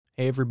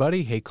Hey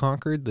everybody, hey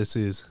Concord. This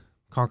is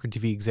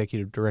ConcordTV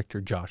Executive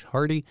Director Josh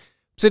Hardy.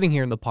 I'm sitting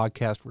here in the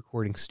podcast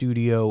recording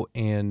studio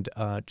and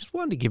just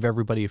wanted to give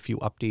everybody a few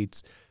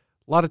updates.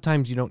 A lot of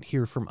times you don't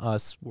hear from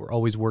us. We're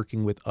always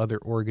working with other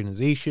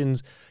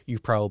organizations.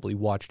 You've probably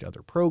watched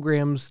other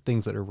programs,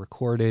 things that are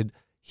recorded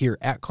here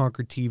at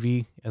Concord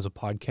TV as a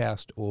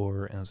podcast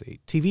or as a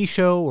TV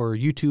show or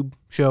YouTube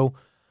show.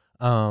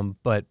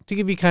 But to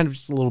give you kind of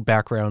just a little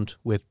background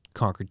with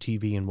Concord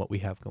TV and what we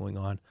have going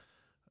on.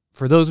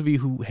 For those of you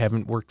who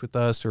haven't worked with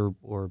us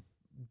or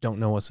don't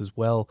know us as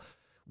well,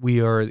 we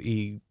are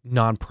a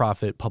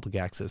nonprofit public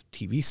access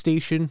TV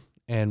station.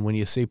 And when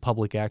you say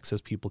public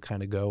access, people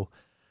kind of go,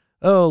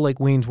 oh, like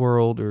Wayne's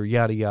World or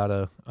yada,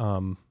 yada.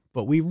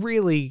 But we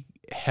really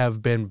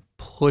have been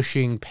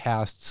pushing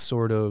past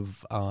sort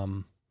of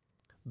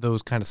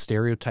those kind of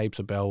stereotypes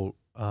about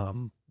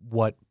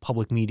what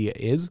public media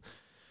is,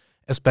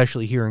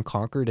 especially here in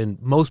Concord.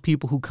 And most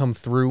people who come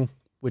through,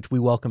 which we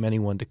welcome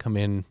anyone to come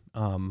in,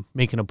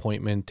 make an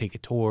appointment, take a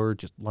tour,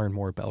 just learn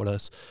more about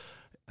us.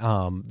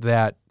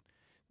 That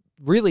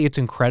really, it's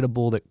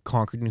incredible that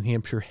Concord, New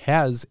Hampshire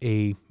has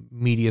a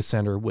media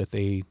center with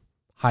a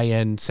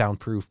high-end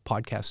soundproof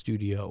podcast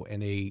studio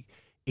and a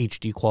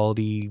HD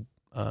quality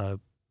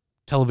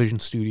television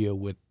studio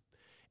with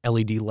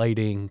LED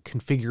lighting,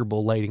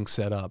 configurable lighting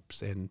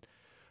setups, and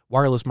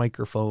wireless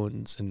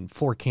microphones and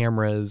 4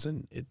 cameras,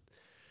 and it's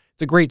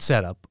a great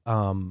setup.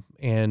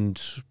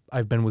 And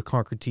I've been with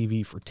Concord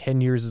TV for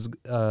 10 years, as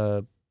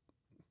a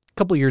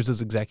couple years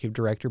as executive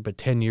director, but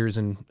 10 years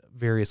in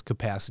various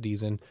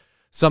capacities. And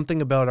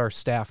something about our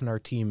staff and our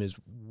team is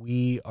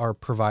we are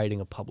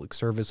providing a public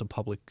service, a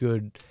public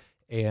good,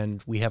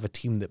 and we have a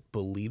team that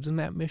believes in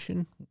that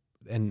mission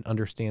and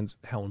understands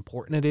how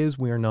important it is.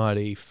 We are not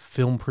a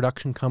film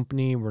production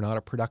company. We're not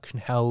a production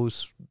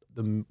house.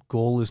 The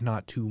goal is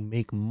not to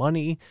make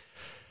money.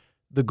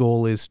 The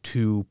goal is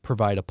to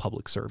provide a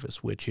public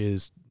service, which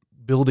is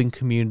building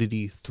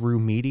community through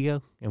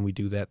media, and we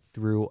do that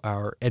through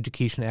our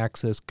education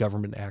access,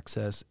 government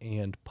access,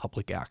 and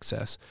public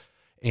access.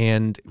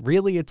 And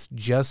really, it's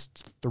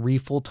just 3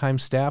 full-time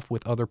staff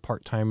with other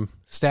part-time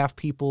staff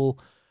people.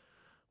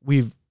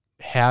 We've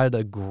had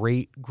a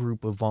great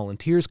group of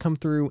volunteers come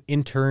through,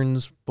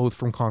 interns, both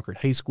from Concord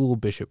High School,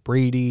 Bishop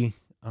Brady,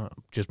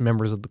 just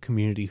members of the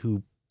community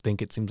who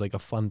think it seems like a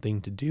fun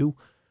thing to do.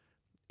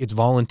 It's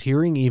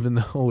volunteering, even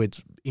though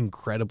it's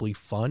incredibly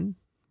fun,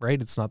 right?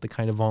 It's not the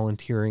kind of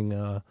volunteering,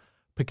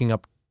 picking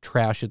up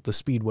trash at the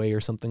Speedway or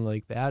something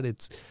like that.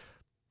 It's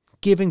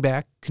giving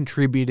back,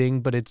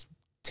 contributing, but it's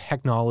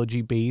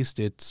technology-based.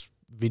 It's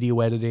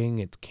video editing,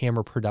 it's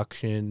camera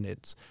production,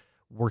 it's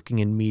working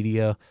in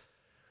media.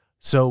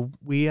 So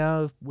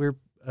we're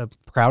a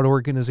proud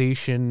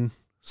organization,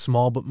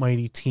 small but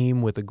mighty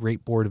team with a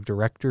great board of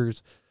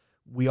directors.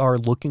 We are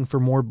looking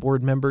for more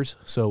board members.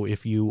 So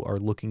if you are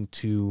looking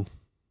to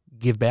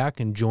give back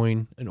and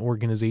join an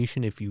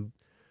organization, if you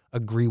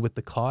agree with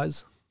the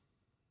cause,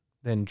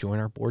 then join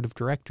our board of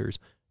directors.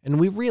 And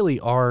we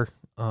really are,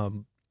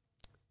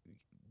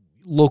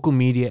 local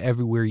media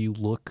everywhere you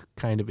look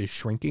kind of is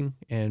shrinking,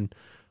 and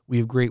we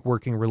have great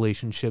working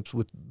relationships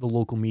with the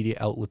local media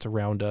outlets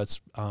around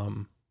us.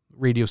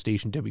 Radio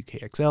station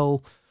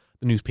WKXL,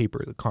 the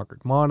newspaper The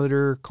Concord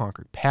Monitor,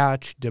 Concord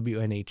Patch,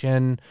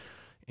 WNHN,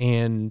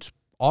 and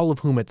all of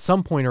whom at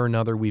some point or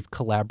another we've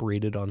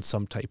collaborated on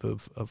some type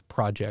of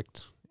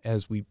project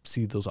as we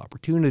see those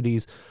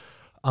opportunities.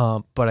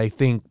 But I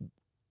think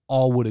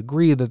all would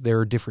agree that there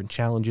are different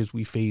challenges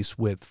we face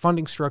with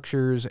funding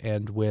structures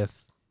and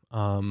with,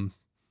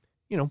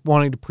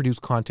 wanting to produce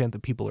content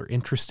that people are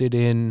interested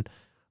in,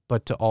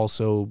 but to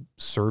also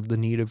serve the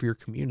need of your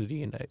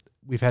community. And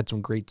we've had some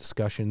great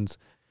discussions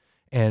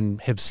and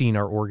have seen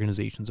our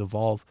organizations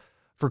evolve.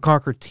 For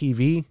Concord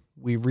TV,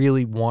 we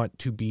really want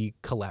to be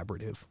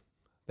collaborative.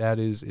 That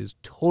is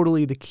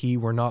totally the key.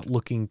 We're not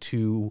looking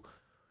to,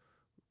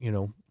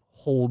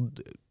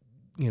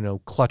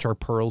 clutch our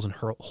pearls and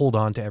hold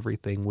on to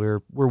everything.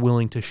 We're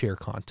willing to share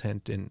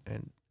content and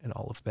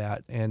all of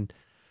that. And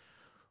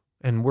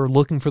we're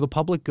looking for the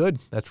public good.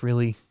 That's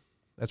really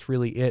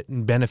it,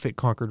 and benefit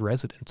Concord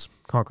residents,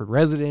 Concord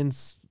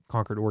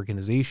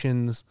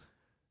organizations,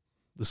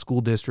 the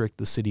school district,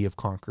 the city of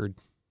Concord.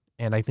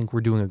 And I think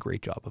we're doing a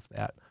great job of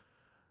that.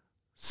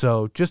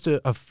 So just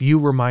a few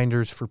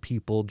reminders for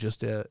people,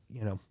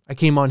 I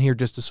came on here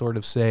just to sort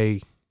of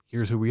say,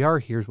 here's who we are,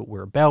 here's what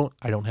we're about.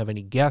 I don't have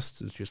any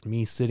guests. It's just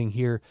me sitting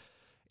here.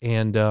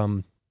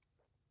 And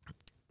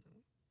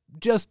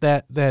just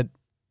that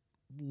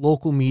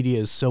local media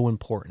is so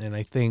important. And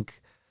I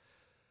think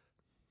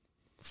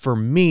for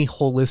me,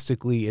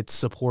 holistically, it's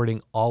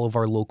supporting all of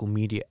our local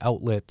media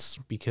outlets,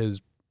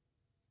 because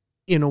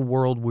in a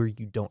world where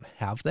you don't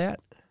have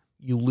that,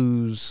 you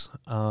lose,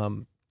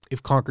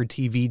 if Concord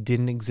TV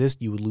didn't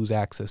exist, you would lose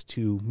access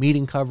to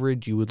meeting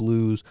coverage. You would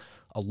lose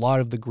a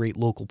lot of the great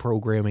local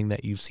programming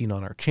that you've seen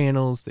on our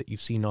channels, that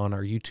you've seen on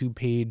our YouTube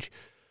page,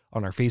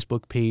 on our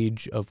Facebook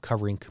page of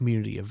covering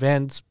community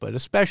events, but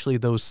especially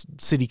those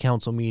city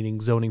council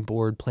meetings, zoning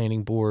board,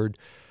 planning board,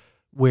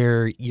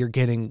 where you're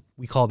getting,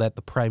 we call that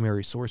the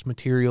primary source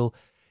material.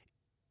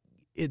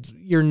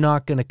 You're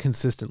not going to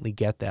consistently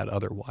get that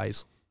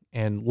otherwise.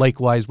 And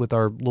likewise with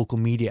our local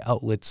media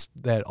outlets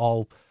that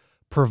all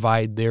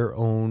provide their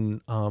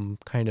own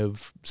kind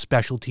of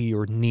specialty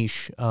or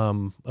niche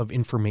of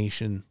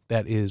information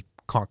that is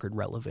Concord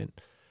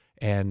relevant.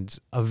 And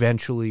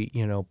eventually,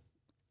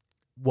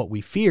 what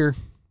we fear,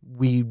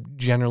 we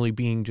generally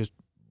being just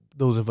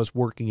those of us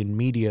working in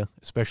media,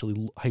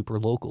 especially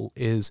hyper-local,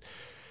 is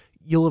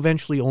you'll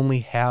eventually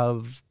only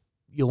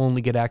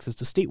get access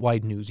to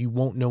statewide news. You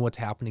won't know what's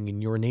happening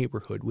in your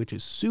neighborhood, which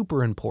is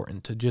super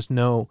important to just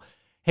know,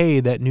 hey,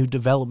 that new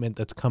development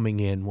that's coming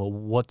in, well,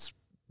 what's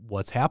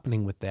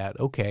happening with that?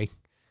 Okay,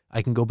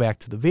 I can go back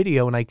to the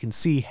video and I can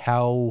see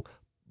how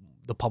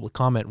the public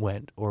comment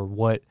went or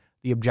what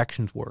the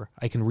objections were.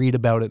 I can read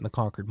about it in the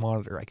Concord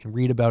Monitor. I can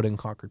read about it in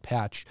Concord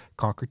Patch.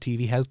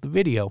 ConcordTV has the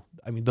video.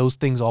 I mean, those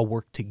things all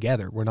work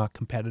together. We're not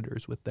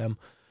competitors with them.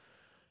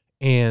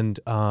 And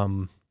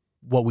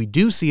what we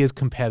do see as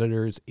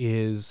competitors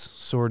is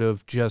sort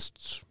of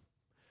just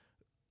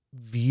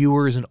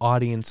viewers and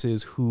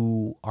audiences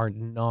who are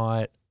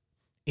not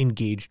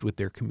engaged with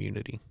their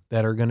community,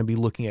 that are going to be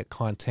looking at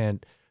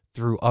content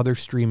through other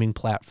streaming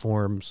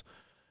platforms.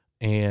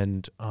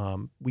 And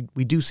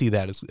we do see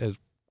that as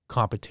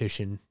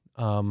competition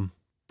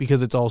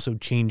because it's also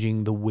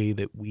changing the way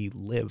that we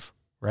live,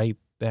 right?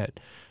 That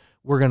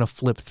we're going to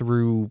flip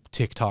through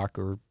TikTok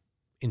or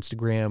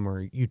Instagram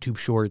or YouTube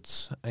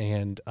Shorts,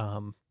 and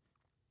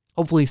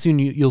hopefully soon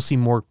you'll see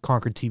more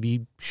Concord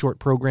TV short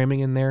programming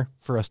in there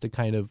for us to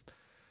kind of,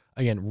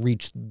 again,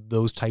 reach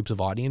those types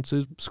of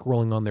audiences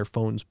scrolling on their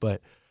phones.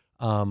 But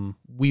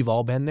we've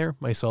all been there,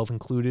 myself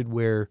included,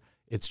 where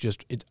it's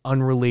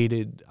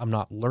unrelated. I'm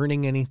not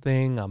learning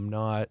anything. I'm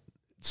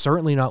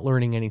certainly not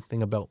learning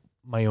anything about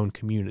my own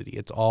community.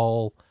 It's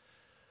all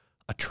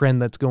a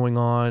trend that's going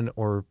on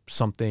or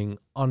something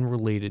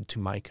unrelated to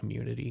my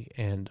community.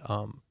 And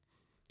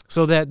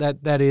so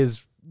that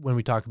is when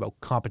we talk about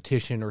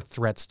competition or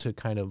threats to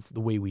kind of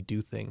the way we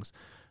do things.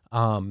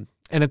 And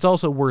it's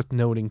also worth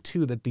noting,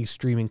 too, that these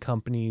streaming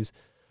companies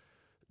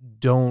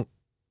don't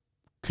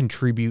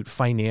contribute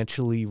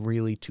financially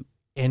really to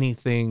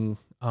anything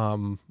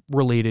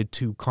related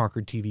to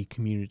Concord TV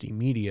community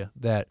media.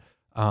 That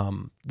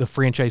the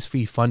franchise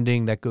fee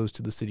funding that goes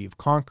to the city of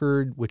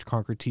Concord, which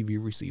Concord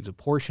TV receives a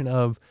portion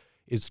of,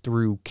 is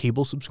through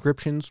cable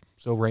subscriptions.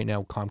 So right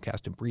now,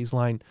 Comcast and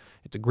Breezeline.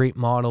 It's a great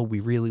model. We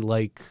really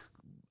like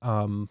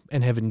and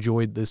have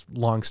enjoyed this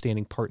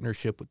long-standing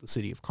partnership with the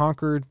city of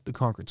Concord, the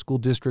Concord School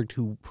District,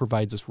 who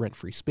provides us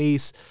rent-free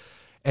space,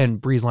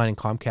 and Breezeline and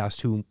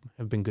Comcast, who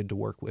have been good to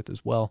work with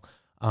as well.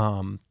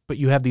 But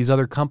you have these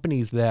other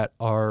companies that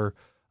are,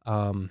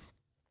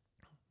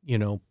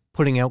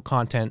 putting out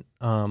content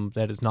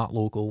that is not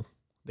local.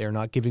 They're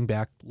not giving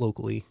back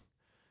locally.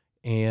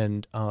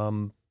 And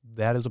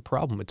that is a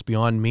problem. It's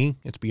beyond me.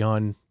 It's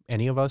beyond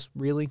any of us,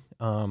 really.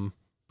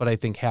 But I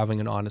think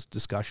having an honest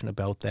discussion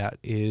about that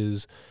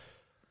we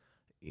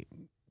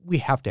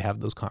have to have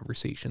those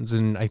conversations.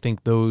 And I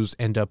think those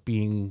end up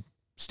being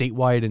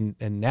statewide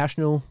and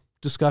national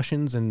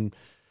discussions. And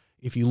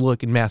if you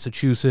look in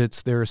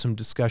Massachusetts, there are some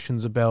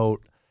discussions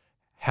about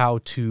how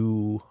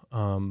to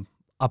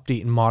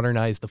update and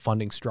modernize the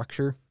funding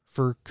structure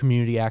for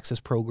community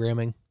access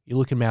programming. You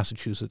look in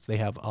Massachusetts, they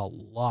have a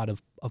lot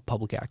of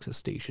public access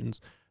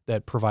stations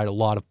that provide a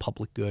lot of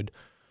public good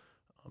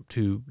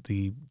to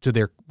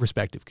their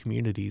respective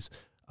communities.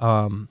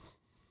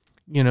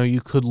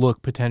 You could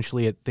look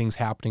potentially at things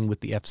happening with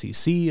the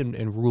FCC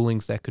and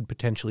rulings that could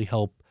potentially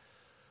help.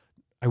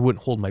 I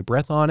wouldn't hold my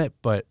breath on it,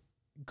 but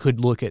could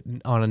look at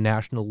on a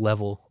national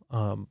level,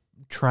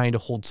 trying to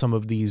hold some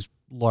of these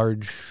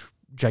large,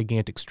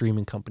 gigantic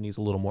streaming companies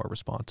a little more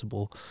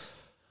responsible.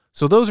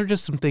 So those are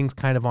just some things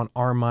kind of on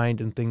our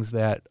mind and things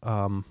that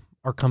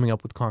are coming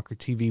up with Concord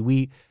TV.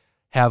 We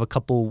have a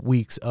couple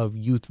weeks of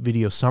youth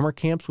video summer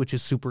camps, which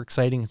is super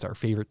exciting. It's our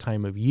favorite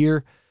time of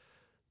year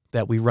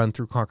that we run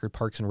through Concord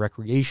Parks and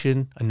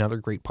Recreation, another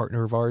great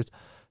partner of ours.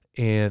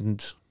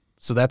 And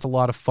so that's a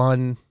lot of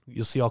fun.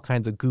 You'll see all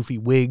kinds of goofy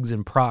wigs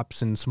and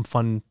props and some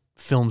fun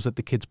films that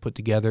the kids put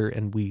together,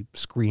 and we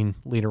screen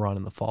later on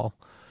in the fall.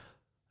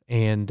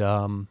 And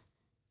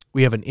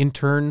we have an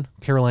intern,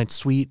 Caroline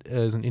Sweet,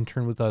 as an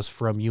intern with us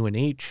from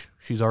UNH.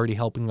 She's already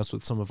helping us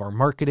with some of our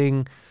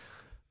marketing.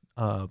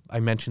 I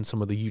mentioned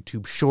some of the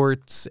YouTube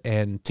shorts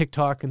and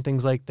TikTok and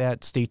things like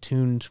that. Stay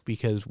tuned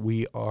because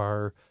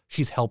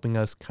she's helping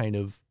us kind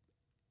of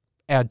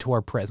add to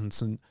our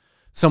presence in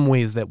some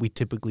ways that we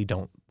typically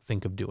don't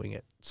think of doing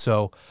it.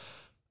 So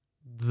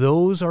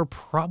those are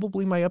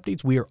probably my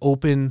updates. We are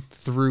open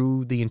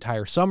through the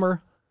entire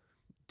summer.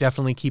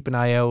 Definitely keep an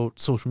eye out.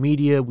 Social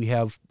media, we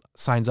have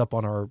signs up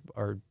on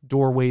our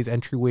doorways,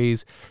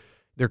 entryways.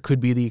 There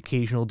could be the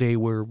occasional day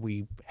where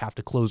we have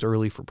to close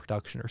early for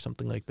production or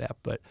something like that.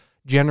 But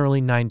generally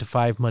 9 to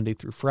 5, Monday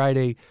through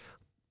Friday.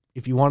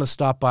 If you want to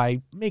stop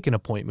by, make an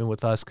appointment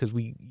with us because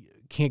we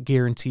can't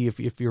guarantee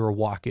if you're a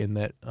walk-in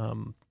that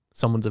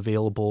someone's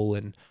available.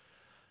 And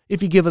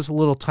if you give us a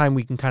little time,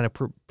 we can kind of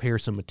prepare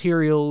some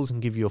materials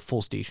and give you a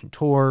full station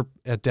tour.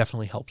 It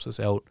definitely helps us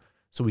out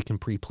so we can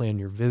pre-plan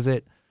your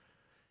visit.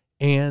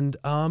 And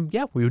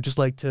we would just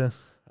like to,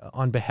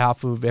 on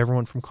behalf of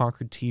everyone from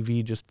Concord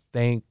TV, just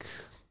thank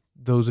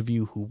those of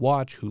you who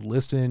watch, who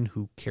listen,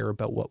 who care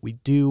about what we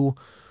do.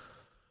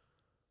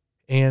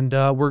 And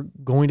we're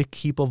going to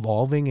keep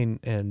evolving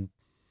and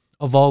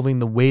evolving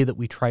the way that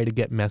we try to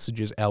get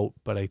messages out.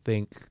 But I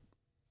think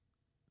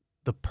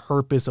the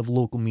purpose of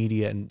local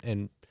media,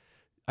 and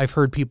I've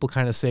heard people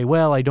kind of say,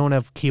 well, I don't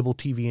have cable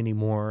TV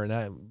anymore,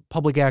 and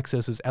public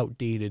access is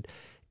outdated.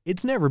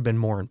 It's never been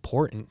more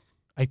important.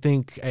 I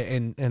think,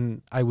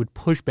 and I would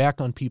push back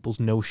on people's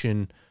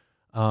notion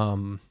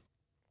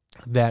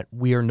that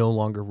we are no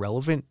longer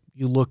relevant.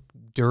 You look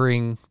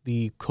during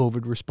the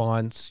COVID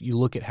response, you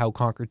look at how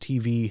Concord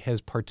TV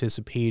has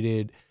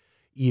participated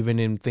even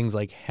in things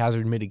like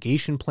hazard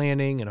mitigation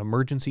planning and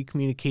emergency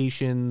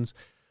communications,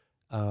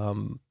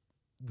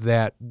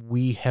 that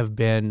we have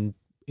been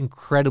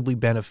incredibly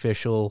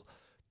beneficial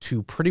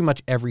to pretty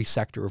much every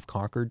sector of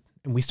Concord.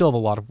 And we still have a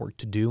lot of work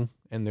to do.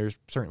 And there's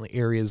certainly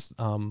areas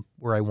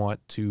where I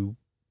want to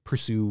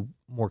pursue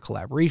more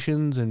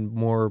collaborations and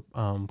more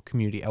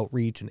community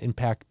outreach and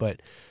impact.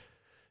 But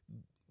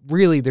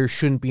really, there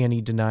shouldn't be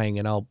any denying,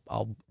 and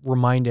I'll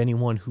remind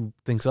anyone who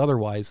thinks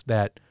otherwise,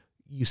 that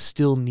you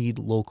still need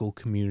local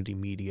community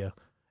media,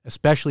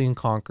 especially in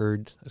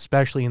Concord,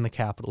 especially in the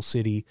capital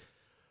city.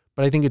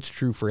 But I think it's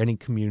true for any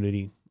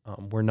community.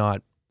 We're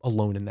not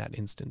alone in that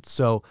instance.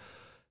 So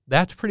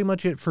that's pretty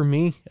much it for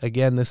me.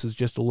 Again, this is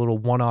just a little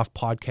one-off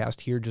podcast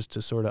here just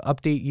to sort of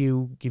update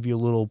you, give you a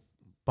little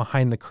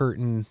behind the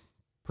curtain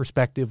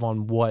perspective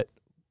on what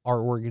our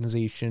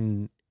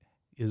organization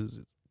is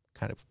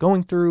kind of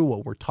going through,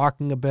 what we're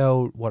talking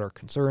about, what our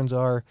concerns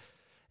are,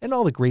 and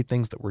all the great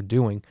things that we're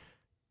doing.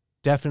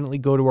 Definitely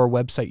go to our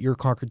website,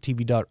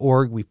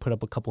 yourconcordtv.org. We've put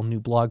up a couple new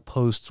blog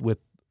posts with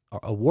our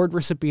award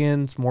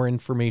recipients, more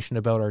information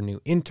about our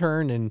new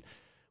intern, and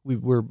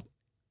we're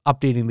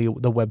updating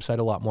the website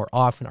a lot more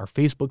often. Our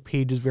Facebook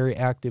page is very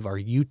active. Our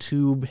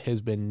YouTube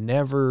has been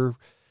never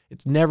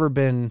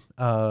been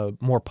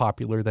more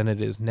popular than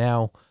it is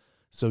now.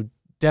 So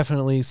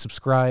definitely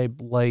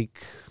subscribe,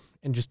 like,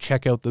 and just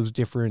check out those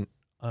different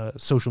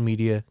social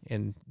media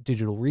and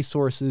digital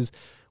resources.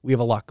 We have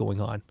a lot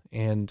going on.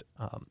 And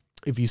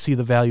if you see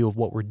the value of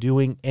what we're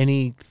doing,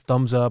 any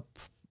thumbs up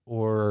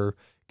or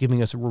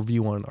giving us a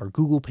review on our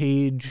Google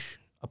page,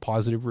 a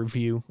positive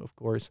review, of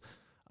course,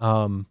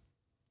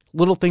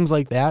 little things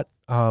like that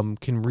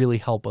can really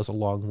help us a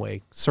long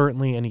way.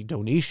 Certainly any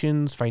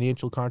donations,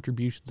 financial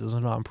contributions as a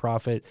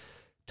nonprofit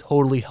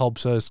totally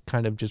helps us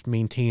kind of just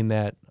maintain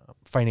that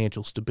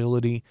financial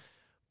stability.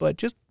 But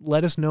just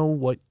let us know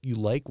what you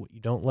like, what you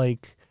don't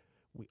like.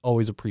 We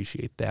always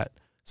appreciate that.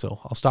 So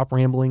I'll stop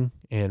rambling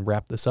and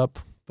wrap this up.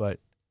 But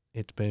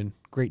it's been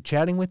great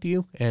chatting with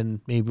you, and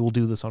maybe we'll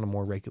do this on a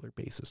more regular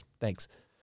basis. Thanks.